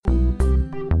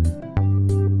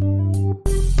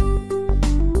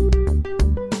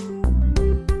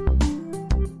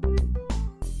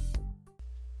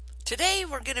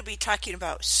going to be talking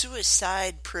about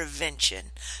suicide prevention.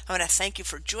 I want to thank you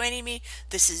for joining me.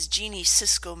 This is Jeannie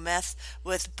Cisco Meth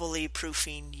with Bully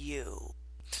Proofing You.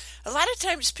 A lot of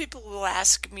times people will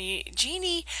ask me,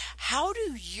 Jeannie, how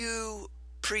do you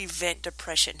prevent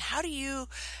depression? How do you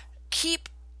keep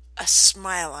a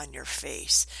smile on your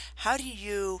face? How do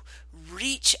you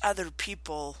reach other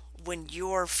people when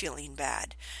you're feeling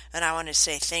bad? And I want to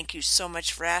say thank you so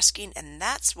much for asking, and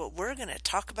that's what we're going to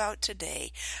talk about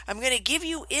today. I'm going to give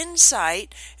you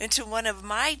insight into one of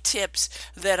my tips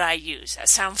that I use. That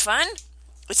sound fun?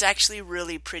 It's actually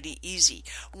really pretty easy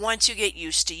once you get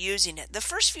used to using it. The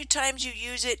first few times you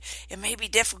use it, it may be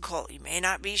difficult. You may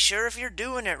not be sure if you're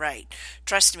doing it right.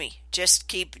 Trust me, just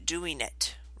keep doing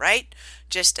it, right?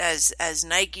 Just as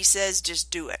Nike says, just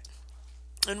do it.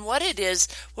 And what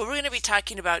we're going to be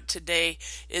talking about today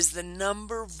is the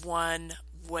number one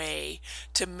way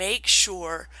to make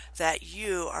sure that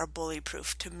you are bully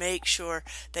proof, to make sure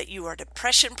that you are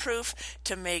depression proof,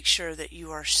 to make sure that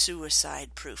you are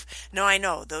suicide proof. Now I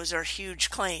know those are huge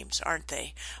claims, aren't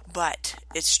they? But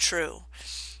it's true.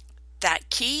 That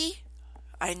key,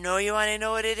 I know you want to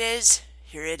know what it is.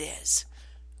 Here it is.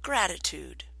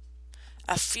 Gratitude.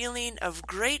 A feeling of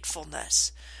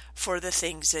gratefulness for the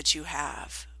things that you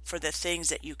have, for the things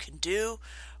that you can do,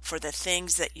 for the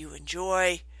things that you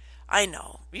enjoy. I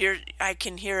know, I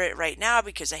can hear it right now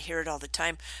because I hear it all the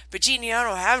time. But Jeannie, I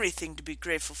don't have anything to be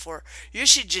grateful for. You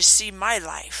should just see my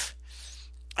life.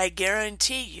 I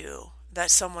guarantee you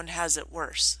that someone has it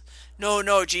worse.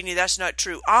 No, Jeannie, that's not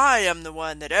true. I am the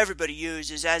one that everybody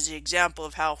uses as the example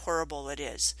of how horrible it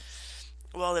is.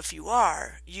 Well, if you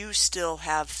are, you still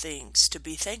have things to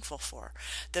be thankful for.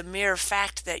 The mere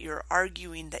fact that you're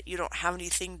arguing that you don't have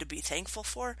anything to be thankful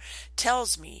for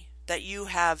tells me that you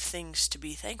have things to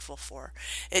be thankful for.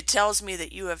 It tells me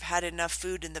that you have had enough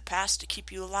food in the past to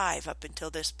keep you alive up until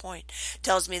this point. It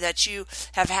tells me that you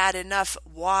have had enough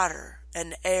water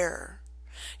and air.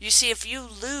 You see, if you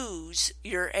lose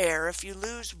your air, if you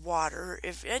lose water,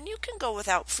 and you can go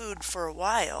without food for a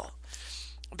while,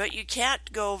 but you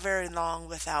can't go very long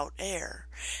without air.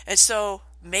 And so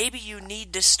maybe you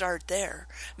need to start there.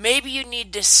 Maybe you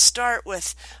need to start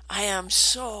with, I am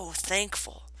so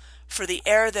thankful for the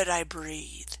air that I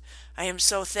breathe. I am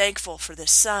so thankful for the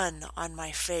sun on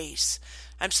my face.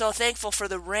 I'm so thankful for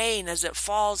the rain as it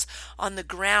falls on the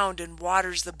ground and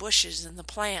waters the bushes and the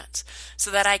plants so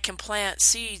that I can plant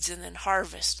seeds and then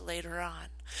harvest later on.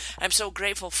 I'm so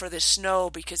grateful for the snow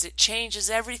because it changes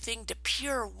everything to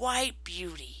pure white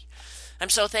beauty. I'm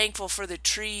so thankful for the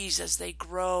trees as they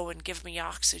grow and give me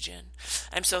oxygen.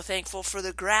 I'm so thankful for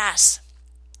the grass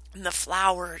and the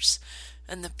flowers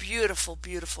and the beautiful,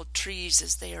 beautiful trees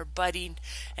as they are budding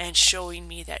and showing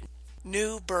me that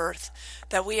new birth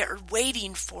that we are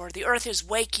waiting for. The earth is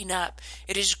waking up.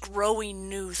 It is growing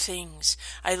new things.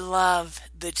 I love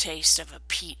the taste of a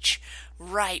peach,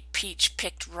 ripe peach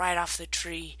picked right off the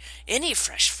tree. Any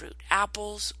fresh fruit,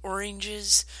 apples,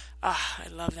 oranges, I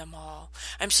love them all.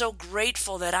 I'm so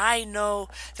grateful that I know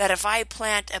that if I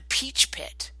plant a peach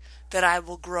pit, that I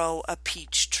will grow a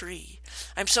peach tree.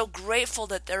 I'm so grateful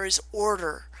that there is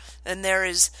order and there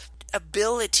is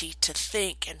ability to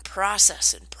think and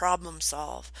process and problem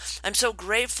solve. I'm so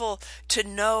grateful to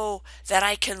know that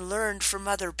I can learn from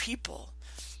other people.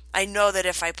 I know that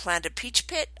if I plant a peach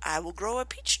pit, I will grow a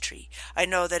peach tree. I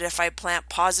know that if I plant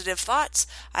positive thoughts,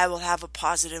 I will have a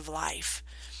positive life.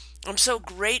 I'm so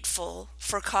grateful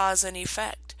for cause and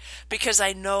effect because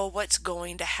I know what's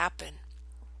going to happen.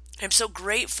 I'm so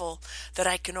grateful that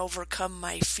I can overcome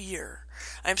my fear.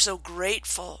 I'm so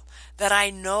grateful that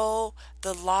I know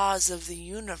the laws of the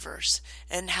universe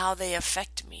and how they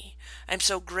affect me. I'm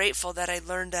so grateful that I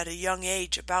learned at a young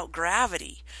age about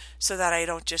gravity so that I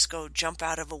don't just go jump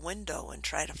out of a window and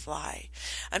try to fly.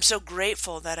 I'm so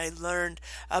grateful that I learned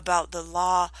about the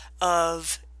law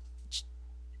of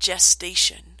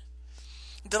gestation.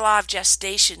 The law of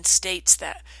gestation states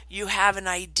that you have an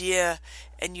idea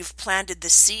and you've planted the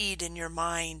seed in your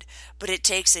mind, but it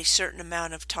takes a certain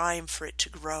amount of time for it to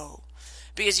grow.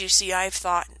 Because you see, I've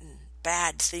thought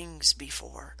bad things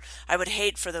before. I would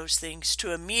hate for those things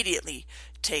to immediately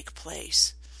take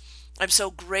place. I'm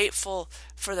so grateful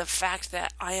for the fact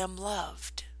that I am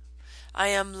loved. I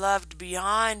am loved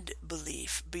beyond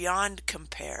belief, beyond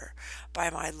compare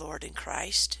by my Lord in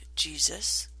Christ,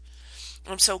 Jesus.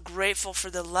 I'm so grateful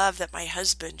for the love that my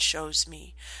husband shows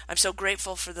me. I'm so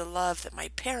grateful for the love that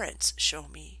my parents show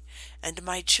me and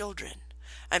my children.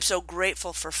 I'm so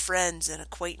grateful for friends and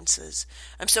acquaintances.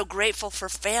 I'm so grateful for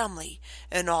family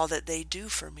and all that they do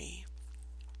for me.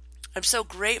 I'm so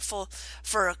grateful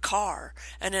for a car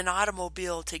and an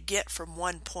automobile to get from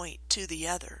one point to the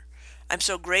other. I'm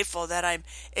so grateful that I'm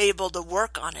able to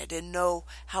work on it and know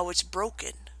how it's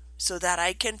broken so that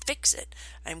I can fix it.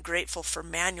 I'm grateful for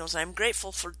manuals. I'm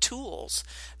grateful for tools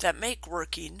that make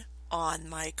working on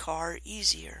my car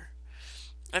easier.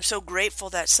 I'm so grateful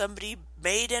that somebody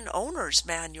made an owner's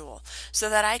manual so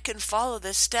that I can follow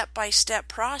this step-by-step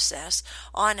process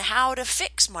on how to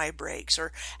fix my brakes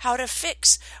or how to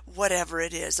fix whatever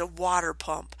it is, a water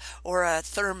pump or a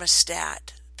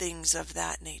thermostat, things of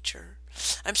that nature.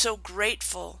 I'm so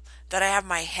grateful that I have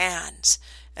my hands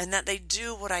and that they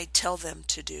do what I tell them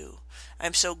to do.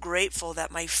 I'm so grateful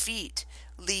that my feet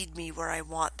lead me where I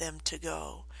want them to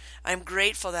go. I'm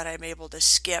grateful that I'm able to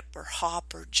skip or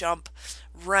hop or jump,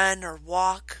 run or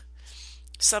walk.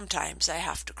 Sometimes I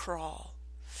have to crawl.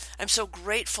 I'm so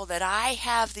grateful that I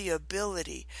have the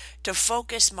ability to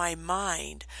focus my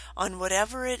mind on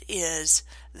whatever it is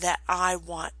that I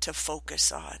want to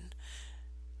focus on.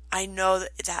 I know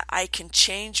that I can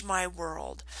change my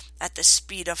world at the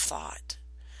speed of thought.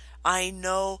 I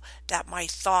know that my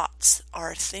thoughts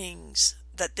are things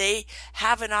that they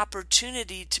have an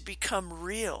opportunity to become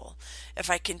real if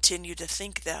I continue to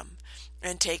think them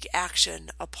and take action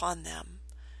upon them.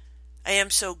 I am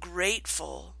so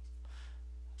grateful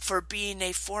for being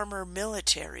a former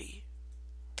military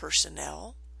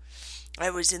personnel. I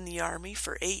was in the Army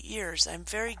for 8 years. I'm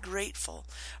very grateful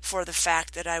for the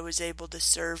fact that I was able to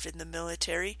serve in the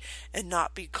military and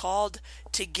not be called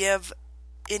to give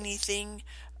anything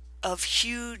of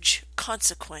huge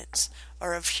consequence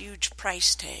or of huge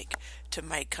price tag to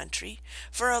my country.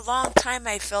 For a long time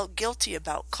I felt guilty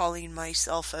about calling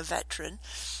myself a veteran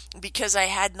because I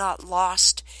had not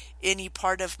lost any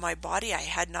part of my body. I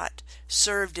had not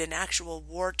served in actual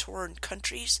war-torn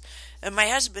countries. And my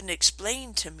husband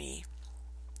explained to me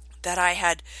that I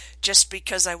had, just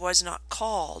because I was not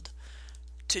called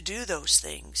to do those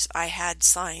things, I had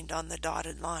signed on the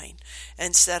dotted line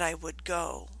and said I would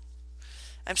go.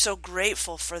 I'm so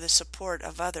grateful for the support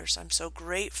of others. I'm so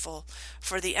grateful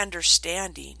for the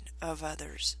understanding of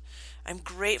others. I'm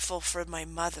grateful for my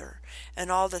mother and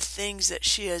all the things that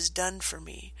she has done for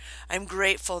me. I'm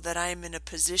grateful that I'm in a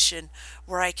position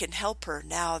where I can help her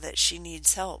now that she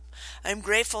needs help. I'm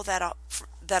grateful that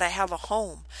I have a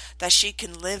home that she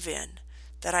can live in,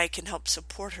 that I can help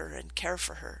support her and care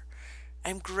for her.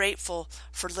 I'm grateful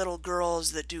for little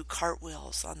girls that do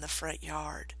cartwheels on the front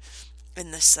yard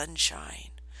in the sunshine.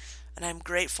 And I'm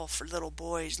grateful for little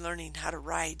boys learning how to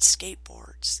ride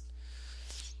skateboards.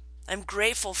 I'm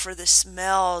grateful for the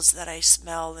smells that I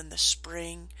smell in the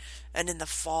spring and in the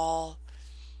fall.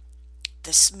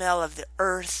 The smell of the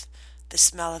earth, the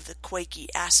smell of the quaky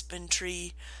aspen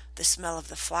tree, the smell of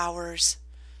the flowers.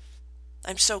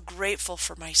 I'm so grateful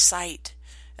for my sight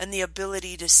and the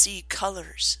ability to see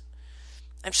colors.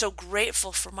 I'm so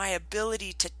grateful for my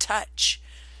ability to touch,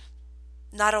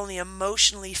 not only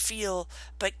emotionally feel,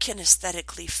 but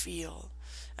kinesthetically feel.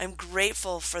 I'm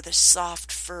grateful for the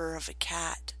soft fur of a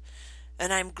cat,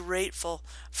 and I'm grateful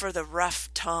for the rough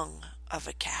tongue of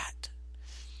a cat.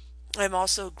 I'm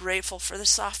also grateful for the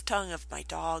soft tongue of my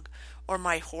dog or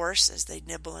my horse as they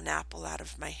nibble an apple out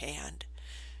of my hand.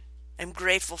 I'm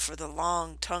grateful for the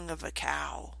long tongue of a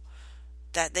cow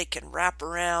that they can wrap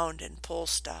around and pull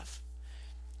stuff.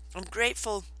 I'm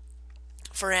grateful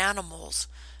for animals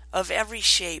of every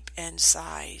shape and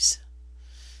size.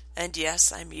 And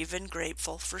yes, I'm even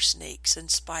grateful for snakes and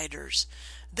spiders.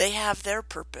 They have their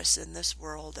purpose in this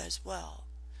world as well.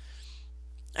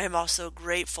 I'm also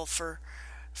grateful for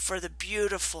the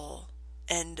beautiful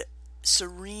and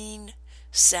serene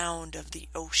sound of the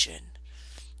ocean.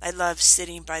 I love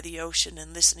sitting by the ocean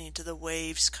and listening to the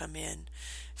waves come in,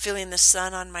 feeling the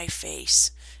sun on my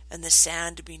face and the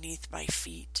sand beneath my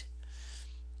feet.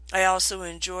 I also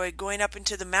enjoy going up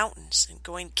into the mountains and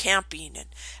going camping and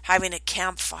having a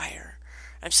campfire.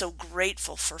 I'm so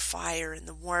grateful for fire and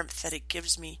the warmth that it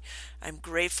gives me. I'm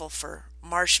grateful for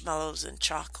marshmallows and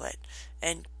chocolate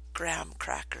and graham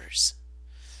crackers.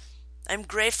 I'm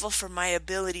grateful for my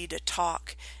ability to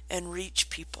talk and reach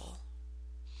people.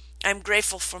 I'm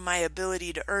grateful for my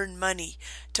ability to earn money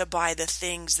to buy the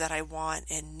things that I want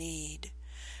and need.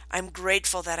 I'm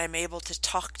grateful that I'm able to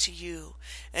talk to you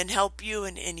and help you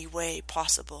in any way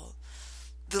possible.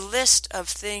 The list of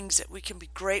things that we can be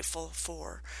grateful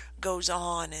for goes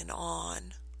on and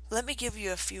on. Let me give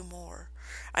you a few more.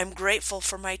 I'm grateful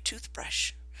for my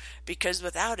toothbrush, because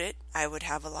without it, I would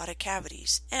have a lot of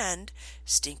cavities and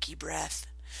stinky breath.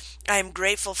 I'm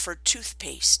grateful for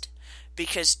toothpaste,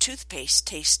 because toothpaste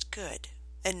tastes good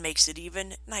and makes it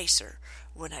even nicer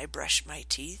when I brush my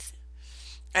teeth.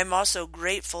 I'm also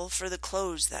grateful for the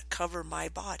clothes that cover my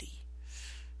body,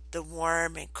 the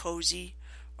warm and cozy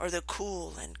or the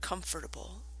cool and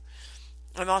comfortable.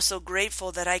 I'm also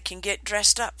grateful that I can get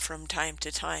dressed up from time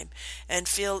to time and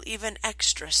feel even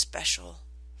extra special.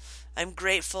 I'm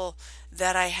grateful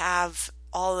that I have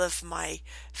all of my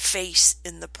face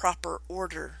in the proper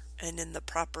order and in the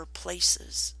proper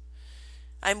places.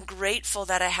 I'm grateful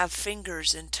that I have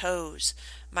fingers and toes,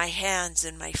 my hands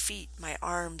and my feet, my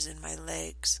arms and my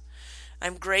legs.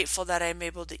 I'm grateful that I'm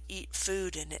able to eat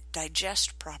food and it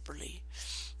digest properly.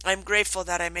 I'm grateful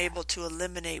that I'm able to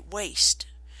eliminate waste.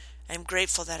 I'm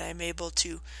grateful that I'm able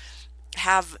to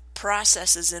have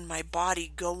processes in my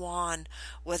body go on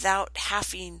without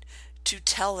having to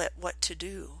tell it what to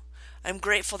do. I'm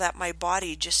grateful that my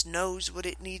body just knows what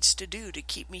it needs to do to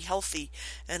keep me healthy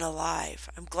and alive.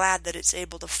 I'm glad that it's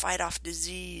able to fight off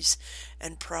disease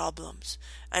and problems.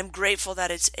 I'm grateful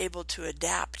that it's able to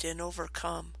adapt and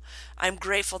overcome. I'm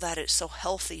grateful that it's so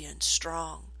healthy and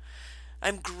strong.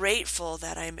 I'm grateful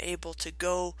that I'm able to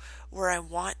go where I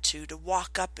want to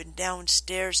walk up and down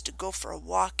stairs, to go for a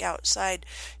walk outside,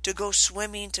 to go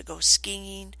swimming, to go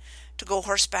skiing, to go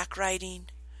horseback riding,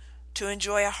 to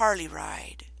enjoy a Harley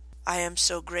ride. I am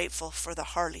so grateful for the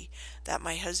Harley that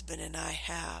my husband and I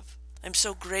have. I'm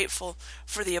so grateful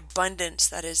for the abundance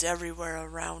that is everywhere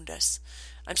around us.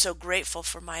 I'm so grateful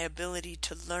for my ability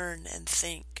to learn and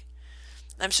think.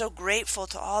 I'm so grateful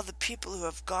to all the people who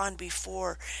have gone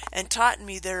before and taught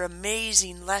me their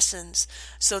amazing lessons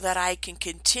so that I can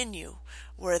continue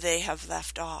where they have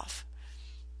left off.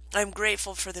 I'm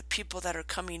grateful for the people that are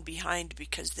coming behind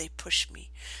because they push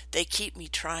me. They keep me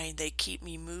trying. They keep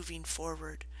me moving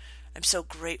forward. I'm so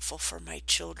grateful for my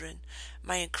children,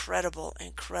 my incredible,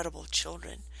 incredible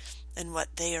children, and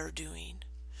what they are doing.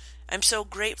 I'm so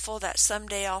grateful that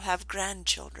someday I'll have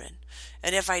grandchildren.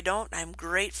 And if I don't, I'm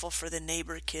grateful for the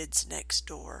neighbor kids next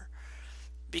door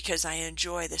because I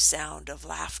enjoy the sound of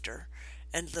laughter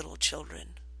and little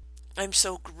children. I'm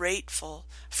so grateful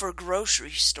for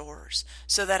grocery stores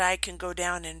so that I can go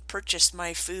down and purchase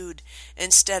my food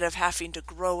instead of having to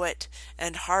grow it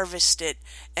and harvest it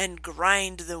and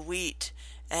grind the wheat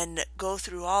and go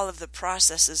through all of the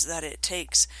processes that it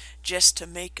takes just to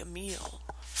make a meal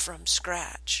from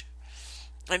scratch.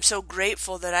 I'm so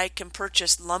grateful that I can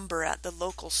purchase lumber at the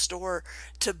local store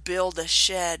to build a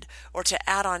shed or to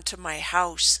add on to my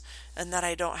house, and that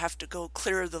I don't have to go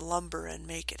clear the lumber and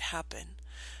make it happen.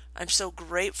 I'm so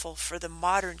grateful for the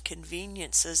modern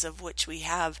conveniences of which we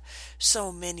have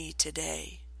so many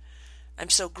today. I'm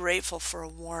so grateful for a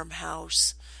warm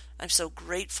house. I'm so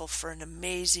grateful for an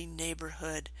amazing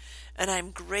neighborhood. And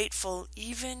I'm grateful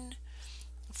even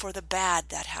for the bad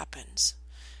that happens,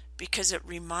 because it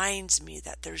reminds me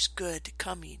that there's good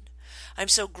coming. I'm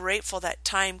so grateful that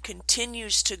time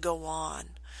continues to go on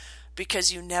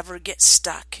because you never get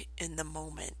stuck in the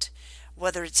moment.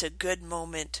 Whether it's a good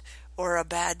moment or a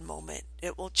bad moment,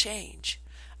 it will change.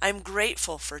 I'm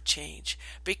grateful for change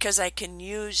because I can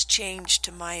use change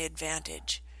to my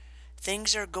advantage.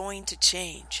 Things are going to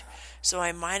change, so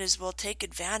I might as well take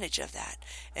advantage of that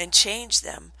and change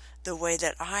them the way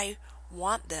that I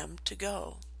want them to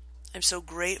go. I'm so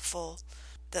grateful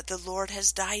that the Lord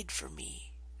has died for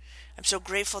me. I'm so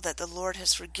grateful that the Lord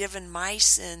has forgiven my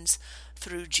sins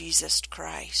through Jesus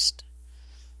Christ.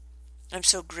 I'm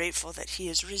so grateful that He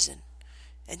is risen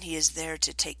and He is there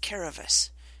to take care of us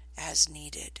as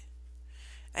needed.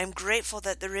 I'm grateful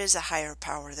that there is a higher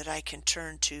power that I can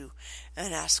turn to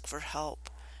and ask for help.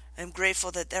 I'm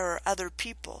grateful that there are other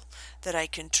people that I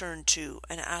can turn to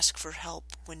and ask for help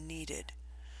when needed.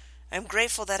 I'm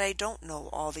grateful that I don't know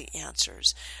all the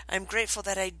answers. I'm grateful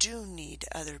that I do need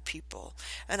other people.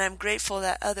 And I'm grateful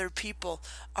that other people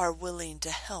are willing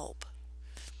to help.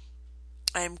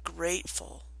 I'm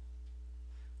grateful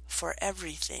for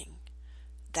everything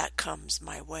that comes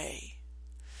my way.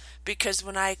 Because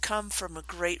when I come from a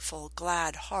grateful,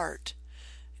 glad heart,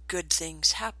 good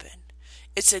things happen.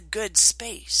 It's a good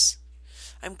space.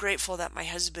 I'm grateful that my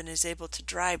husband is able to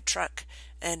drive truck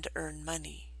and earn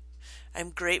money.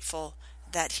 I'm grateful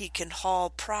that he can haul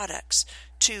products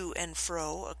to and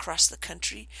fro across the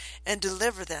country and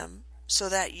deliver them so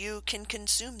that you can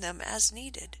consume them as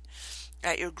needed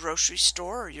at your grocery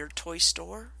store or your toy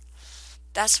store.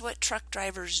 That's what truck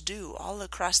drivers do all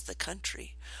across the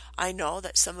country. I know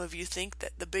that some of you think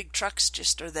that the big trucks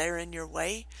just are there in your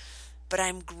way, but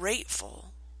I'm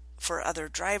grateful for other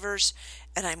drivers,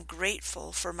 and I'm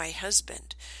grateful for my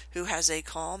husband who has a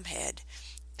calm head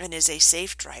and is a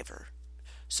safe driver.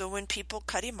 So when people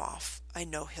cut him off, I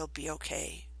know he'll be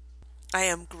okay. I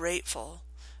am grateful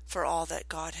for all that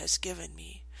God has given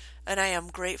me, and I am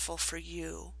grateful for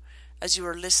you as you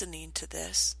are listening to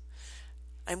this.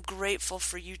 I'm grateful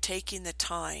for you taking the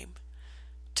time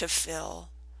to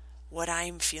fill what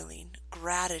I'm feeling,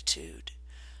 gratitude.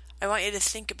 I want you to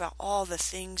think about all the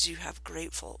things you have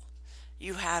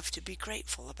to be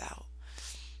grateful about.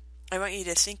 I want you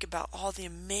to think about all the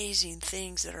amazing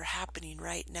things that are happening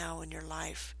right now in your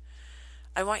life.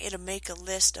 I want you to make a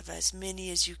list of as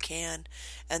many as you can,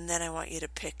 and then I want you to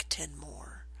pick 10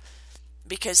 more.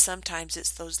 Because sometimes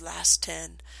it's those last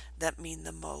 10 that mean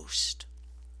the most.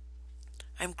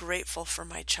 I'm grateful for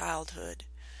my childhood.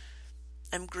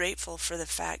 I'm grateful for the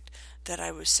fact that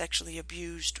I was sexually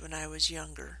abused when I was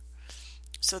younger,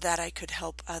 so that I could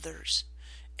help others.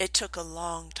 It took a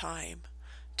long time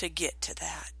to get to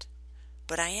that,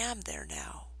 but I am there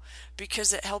now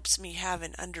because it helps me have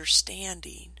an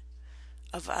understanding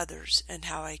of others and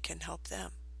how I can help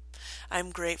them.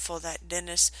 I'm grateful that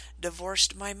Dennis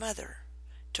divorced my mother.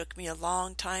 Took me a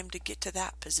long time to get to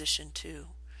that position too.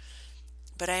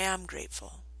 But I am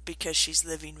grateful because she's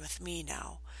living with me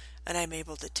now and I'm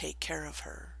able to take care of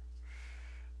her.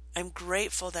 I'm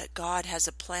grateful that God has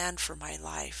a plan for my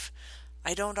life.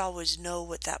 I don't always know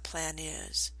what that plan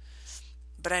is,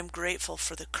 but I'm grateful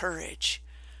for the courage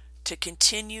to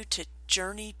continue to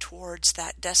journey towards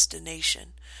that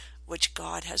destination which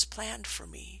God has planned for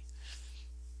me,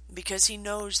 because He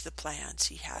knows the plans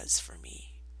He has for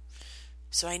me.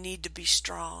 So I need to be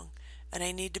strong, and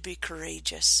I need to be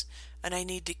courageous, and I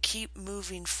need to keep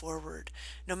moving forward,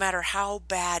 no matter how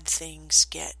bad things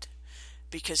get,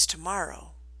 because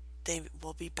tomorrow they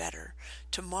will be better.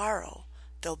 Tomorrow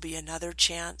there'll be another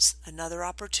chance, another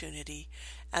opportunity,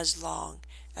 as long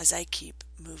as I keep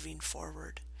moving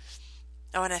forward.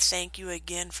 I want to thank you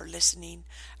again for listening.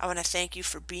 I want to thank you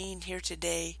for being here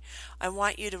today. I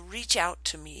want you to reach out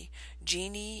to me,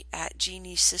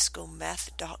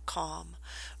 Jeannie@JeannieSiscometh.com.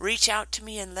 Reach out to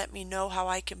me and let me know how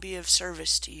I can be of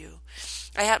service to you.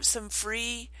 I have some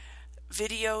free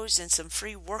videos and some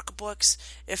free workbooks.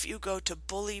 If you go to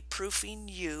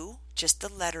bullyproofingyou, just the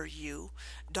letter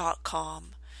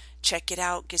U.com, check it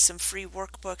out, get some free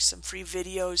workbooks, some free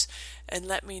videos, and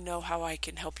let me know how I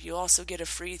can help you. Also get a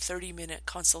free 30-minute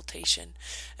consultation.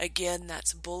 Again,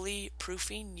 that's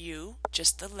bullyproofingyou,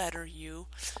 just the letter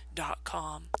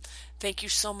U.com. Thank you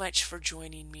so much for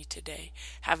joining me today.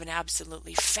 Have an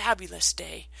absolutely fabulous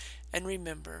day, and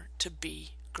remember to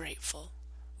be grateful.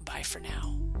 Bye for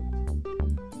now.